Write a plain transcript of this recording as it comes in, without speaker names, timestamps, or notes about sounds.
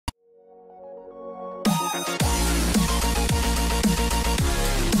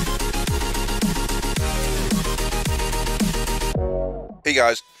Hey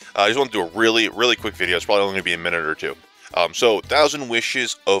guys, I just want to do a really quick video. It's probably only going to be a minute or two. So thousands of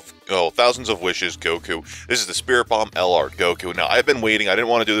wishes Goku. This is the Spirit Bomb LR Goku. Now I've been waiting. I didn't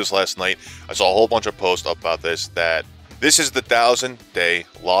want to do this last night. I saw a whole bunch of posts about this. That this is the 1,000-day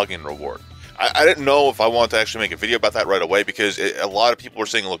login reward. I didn't know if I wanted to actually make a video about that right away because a lot of people were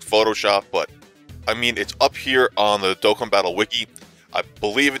saying it looked photoshopped. But I mean, it's up here on the Dokkan Battle wiki. I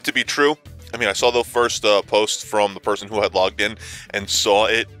believe it to be true. I mean, I saw the first post from the person who had logged in and saw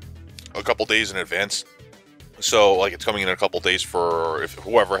it a couple days in advance. So, like, it's coming in a couple days for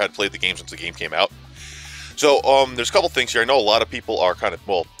whoever had played the game since the game came out. So, there's a couple things here. I know a lot of people are kind of,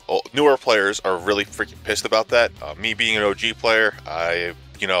 well, newer players are really freaking pissed about that. Me being an OG player, I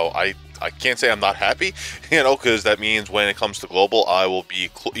can't say I'm not happy, because that means when it comes to global, I will be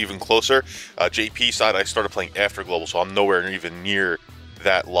even closer. JP side, I started playing after global, so I'm nowhere even near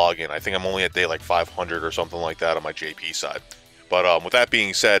that login. I think I'm only at day like 500 or something like that on my JP side. But with that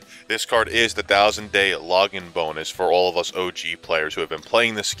being said, this card is the 1,000-day login bonus for all of us OG players who have been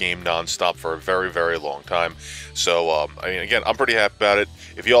playing this game non-stop for a very long time. So I mean, again, I'm pretty happy about it.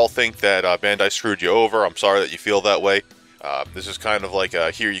 If you all think that Bandai screwed you over, I'm sorry that you feel that way. This is kind of like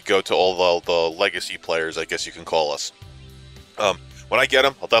here you go to all the legacy players, I guess you can call us. When I get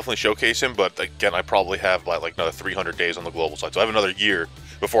him, I'll definitely showcase him, but again, I probably have like another 300 days on the global side, so I have another year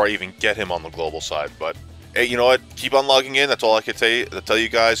before I even get him on the global side. But hey, you know what? Keep on logging in. That's all I could tell you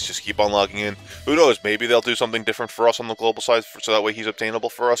guys. Just keep on logging in. Who knows? Maybe they'll do something different for us on the global side, so that way he's obtainable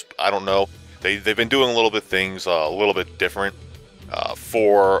for us. I don't know. They've been doing a little bit different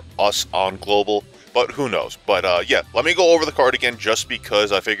for us on global. But who knows? But yeah, let me go over the card again just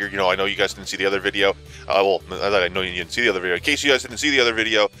because I figured, I know you guys didn't see the other video. Well, I know you didn't see the other video. In case you guys didn't see the other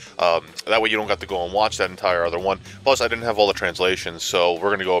video, that way you don't have to go and watch that entire other one. Plus, I didn't have all the translations, so we're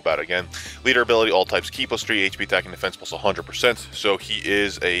going to go about it again. Leader ability, all types key plus 3, HP attack and defense plus 100%. So he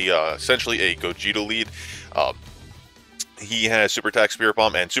is essentially a Gogeta lead. He has Super Attack, Spirit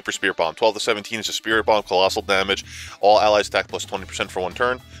Bomb, and Super Spirit Bomb. 12 to 17 is a Spirit Bomb, Colossal damage. All allies attack plus 20% for one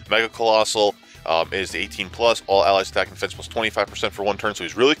turn. Mega Colossal is 18 plus. All allies attack and defense plus 25% for one turn. So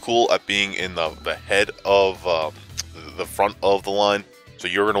he's really cool at being in the head of the front of the line. So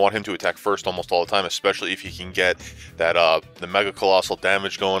you're going to want him to attack first almost all the time, especially if he can get that the Mega Colossal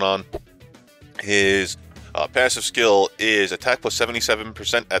damage going on. His passive skill is attack plus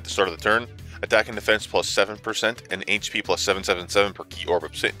 77% at the start of the turn. Attack and defense plus 7%, and HP plus 777 per key orb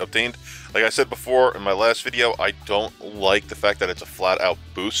obtained. Like I said before in my last video, I don't like the fact that it's a flat-out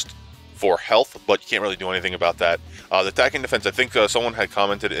boost for health, but you can't really do anything about that. The attack and defense, I think someone had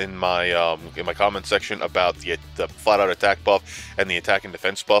commented in my comment section about the flat-out attack buff and the attack and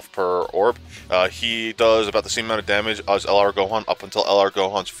defense buff per orb. He does about the same amount of damage as LR Gohan up until LR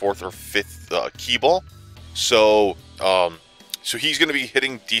Gohan's 4th or 5th key ball. So he's going to be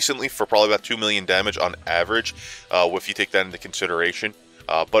hitting decently for probably about 2 million damage on average, if you take that into consideration.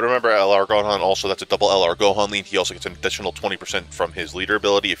 But remember, LR Gohan also, that's a double LR Gohan lead. He also gets an additional 20% from his leader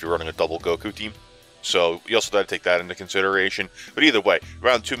ability if you're running a double Goku team. So you also got to take that into consideration. But either way,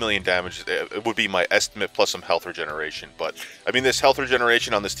 around 2 million damage, it would be my estimate plus some health regeneration. But, I mean, this health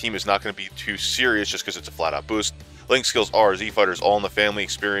regeneration on this team is not going to be too serious just because it's a flat-out boost. Link skills are Z fighters, all in the family,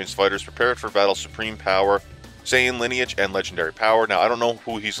 experienced fighters, prepared for battle, supreme power, Saiyan lineage, and legendary power. Now, I don't know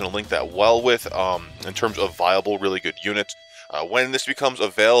who he's going to link that well with in terms of viable, really good units. When this becomes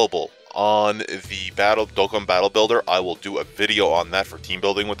available on the Dokkan Battle Builder, I will do a video on that for team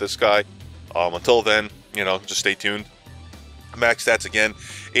building with this guy. Until then, just stay tuned. Max stats again,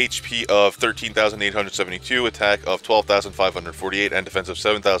 HP of 13,872, attack of 12,548, and defense of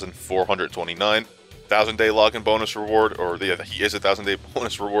 7,429. 1,000-day login bonus reward, he is a 1,000-day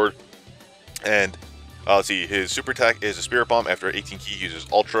bonus reward. And let's see, his super attack is a Spirit Bomb. After 18 key, he uses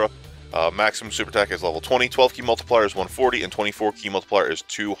Ultra. Maximum super attack is level 20. 12 key multiplier is 140, and 24 key multiplier is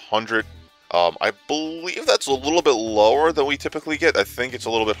 200. I believe that's a little bit lower than we typically get. I think it's a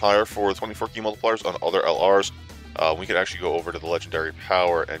little bit higher for 24 key multipliers on other LRs. We could actually go over to the legendary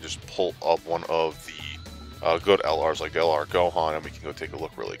power and just pull up one of the good LRs like LR Gohan, and we can go take a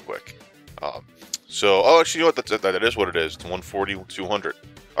look really quick. Actually, you know what? That is what it is. It's 140, 200.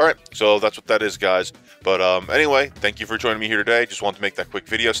 Alright, so that's what that is, guys. But anyway, thank you for joining me here today. Just wanted to make that quick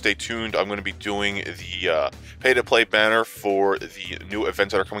video. Stay tuned. I'm going to be doing the pay-to-play banner for the new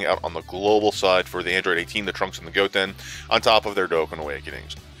events that are coming out on the global side for the Android 18, the Trunks, and the Goten, on top of their Dokkan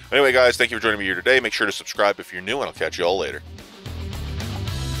Awakenings. Anyway, guys, thank you for joining me here today. Make sure to subscribe if you're new, and I'll catch you all later.